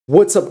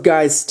What's up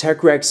guys,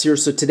 TechRex here.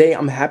 So today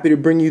I'm happy to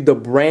bring you the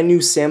brand new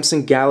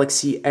Samsung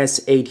Galaxy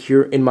S8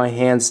 here in my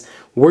hands.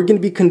 We're going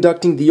to be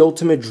conducting the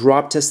ultimate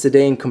drop test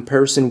today in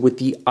comparison with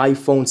the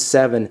iPhone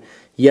 7.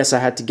 Yes, I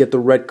had to get the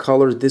red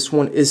color. This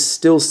one is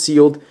still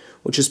sealed,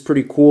 which is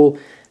pretty cool.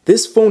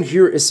 This phone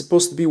here is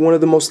supposed to be one of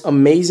the most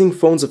amazing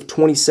phones of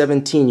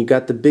 2017. You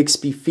got the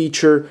Bixby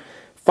feature,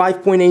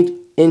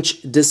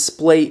 5.8-inch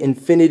display,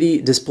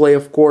 infinity display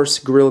of course,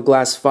 Gorilla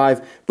Glass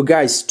 5. But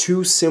guys,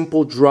 two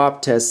simple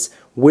drop tests.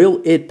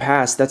 Will it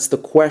pass? That's the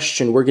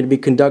question. We're going to be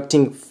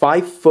conducting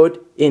 5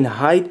 foot in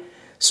height,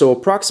 so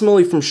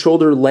approximately from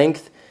shoulder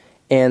length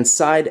and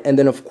side, and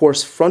then of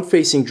course front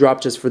facing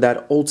drop test for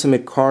that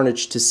ultimate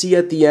carnage to see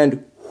at the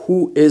end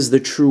who is the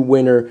true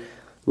winner.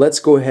 Let's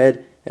go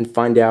ahead and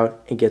find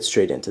out and get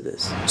straight into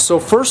this. So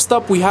first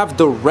up we have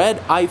the red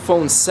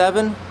iPhone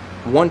 7,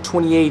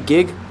 128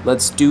 gig.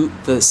 Let's do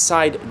the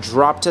side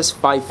drop test,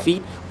 5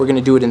 feet. We're going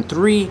to do it in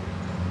 3,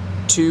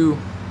 2,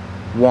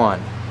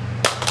 1.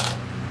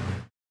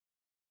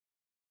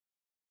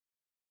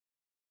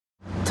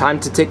 Time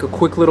to take a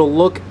quick little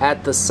look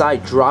at the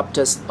side drop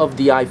test of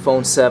the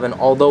iPhone 7.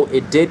 Although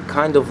it did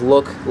kind of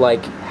look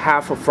like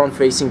half a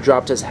front-facing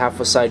drop test, half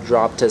a side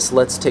drop test.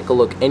 Let's take a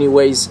look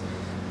anyways.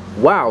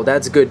 Wow,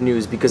 that's good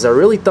news because I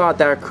really thought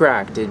that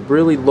cracked. It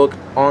really looked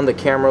on the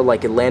camera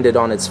like it landed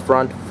on its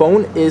front.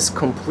 Phone is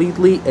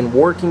completely in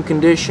working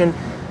condition.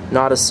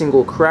 Not a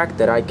single crack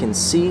that I can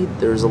see.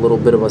 There's a little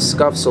bit of a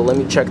scuff, so let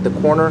me check the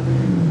corner.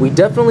 We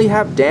definitely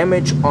have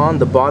damage on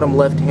the bottom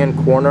left-hand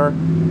corner.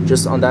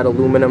 Just on that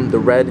aluminum, the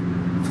red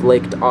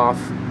flaked off.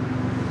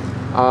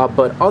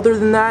 But other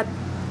than that,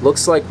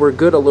 looks like we're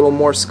good. A little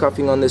more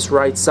scuffing on this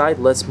right side.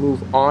 Let's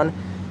move on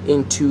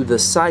into the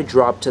side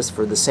drop test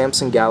for the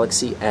Samsung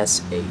Galaxy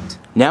S8.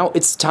 Now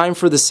it's time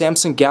for the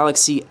Samsung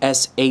Galaxy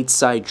S8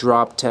 side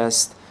drop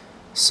test.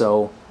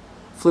 So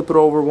flip it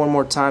over one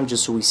more time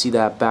just so we see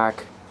that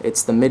back.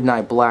 It's the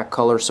midnight black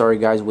color. Sorry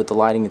guys, with the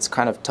lighting it's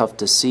kind of tough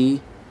to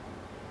see.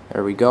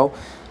 There we go.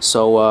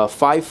 So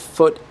 5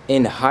 foot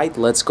in height.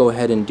 Let's go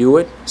ahead and do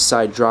it.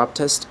 Side drop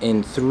test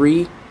in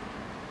 3,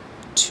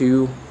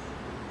 2,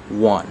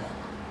 1.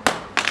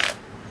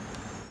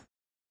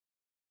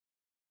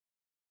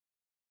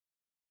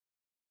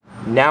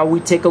 Now we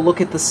take a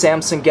look at the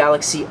Samsung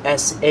Galaxy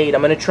S8.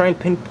 I'm going to try and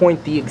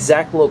pinpoint the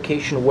exact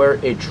location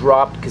where it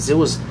dropped because it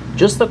was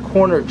just a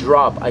corner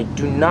drop. I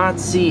do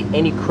not see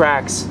any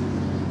cracks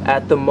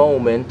at the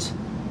moment,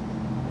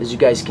 as you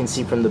guys can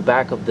see from the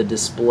back of the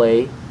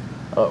display.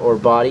 Or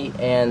body,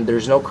 and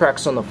there's no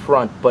cracks on the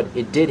front, but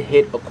it did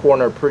hit a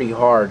corner pretty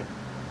hard,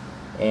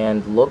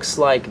 and looks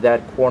like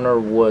that corner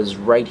was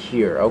right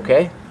here.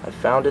 Okay, I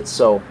found it.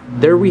 So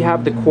there we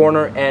have the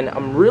corner, and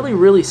I'm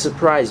really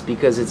surprised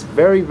because it's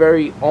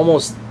very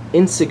almost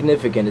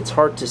insignificant. It's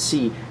hard to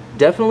see.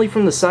 Definitely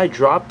from the side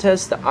drop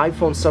test the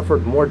iPhone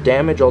suffered more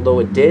damage, although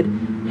it did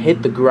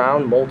hit the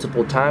ground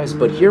multiple times,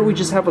 but here we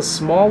just have a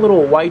small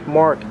little white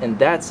mark and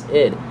that's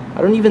it.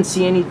 I don't even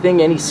see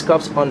anything, any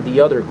scuffs on the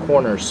other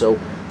corner. So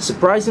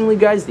surprisingly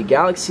guys, the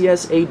Galaxy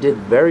S8 did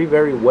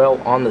very well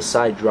on the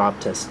side drop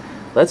test.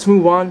 Let's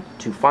move on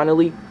to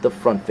finally the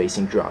front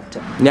facing drop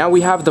test. Now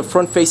we have the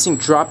front facing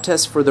drop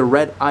test for the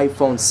red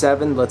iPhone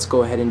 7. Let's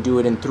go ahead and do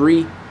it in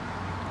 3,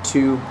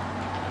 2,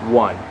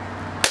 1.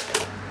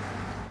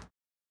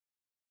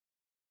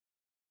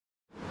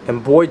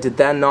 And boy, did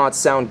that not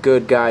sound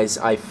good, guys.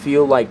 I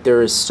feel like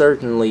there is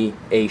certainly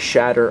a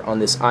shatter on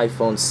this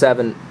iPhone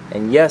 7.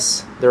 And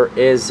yes, there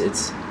is.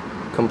 It's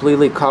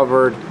completely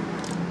covered.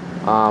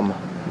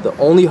 The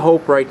only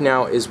hope right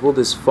now is, will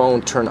this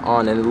phone turn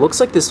on? And it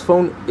looks like this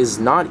phone is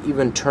not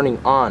even turning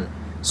on.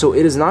 So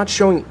it is not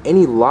showing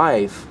any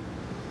life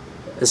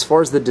as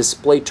far as the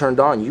display turned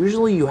on.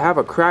 Usually you have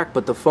a crack,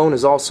 but the phone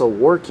is also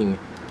working.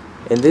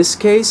 In this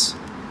case,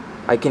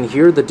 I can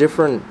hear the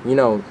different,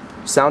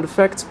 sound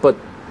effects, but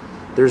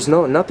there's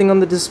nothing on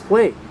the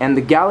display. And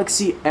the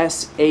Galaxy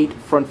S8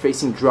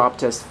 front-facing drop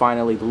test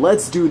finally.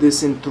 Let's do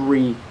this in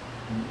 3,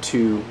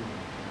 2,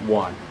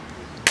 1.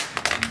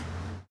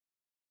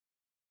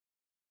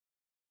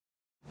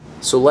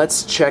 So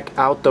let's check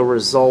out the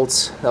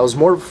results. That was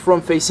more of a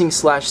front-facing /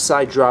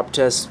 side drop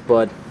test,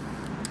 but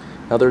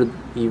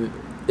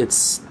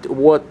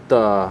what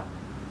the,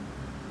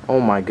 oh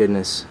my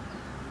goodness.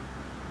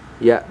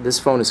 Yeah, this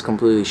phone is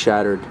completely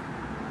shattered.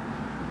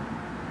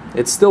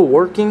 It's still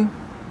working.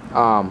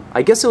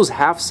 I guess it was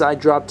half side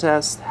drop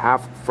test,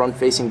 half front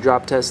facing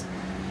drop test.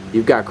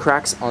 You've got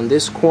cracks on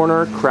this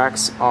corner,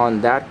 cracks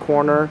on that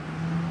corner.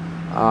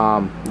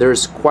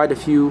 There's quite a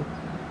few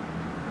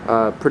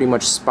pretty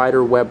much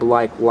spider web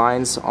like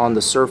lines on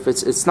the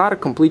surface. It's not a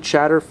complete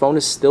shatter. Phone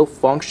is still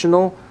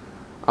functional,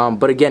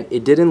 but again,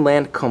 it didn't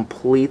land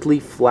completely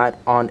flat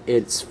on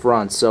its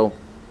front, so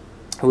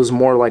it was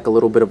more like a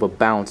little bit of a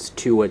bounce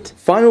to it.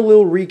 Final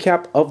little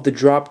recap of the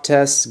drop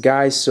tests,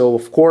 guys. So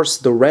of course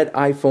the red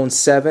iPhone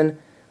 7,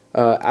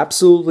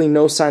 absolutely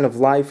no sign of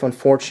life,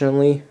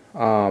 unfortunately.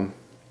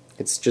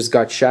 It's just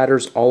got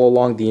shatters all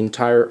along the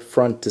entire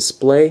front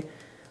display.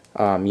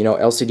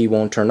 LCD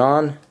won't turn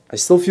on. I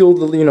still feel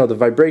the, the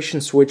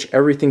vibration switch,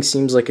 everything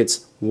seems like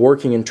it's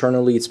working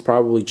internally. It's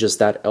probably just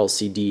that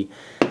LCD.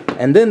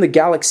 And then the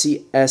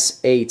Galaxy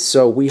S8.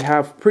 So we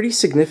have pretty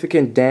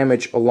significant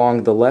damage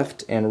along the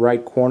left and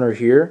right corner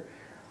here.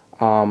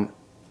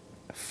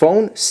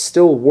 Phone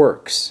still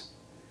works.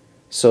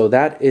 So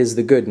that is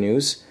the good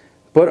news.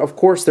 But of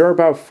course there are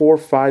about 4,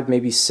 5,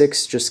 maybe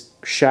 6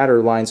 just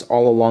shatter lines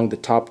all along the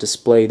top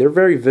display. They're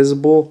very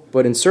visible,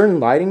 but in certain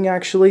lighting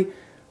actually,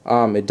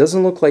 it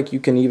doesn't look like you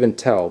can even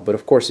tell. But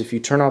of course if you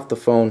turn off the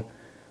phone,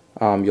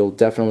 you'll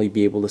definitely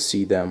be able to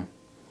see them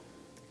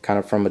kind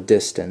of from a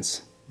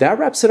distance. That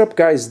wraps it up,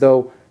 guys,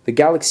 though. The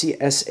Galaxy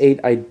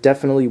S8, I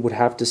definitely would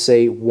have to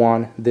say,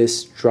 won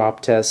this drop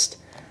test.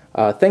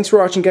 Thanks for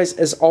watching, guys.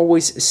 As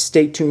always,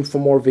 stay tuned for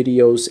more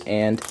videos,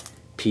 and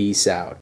peace out.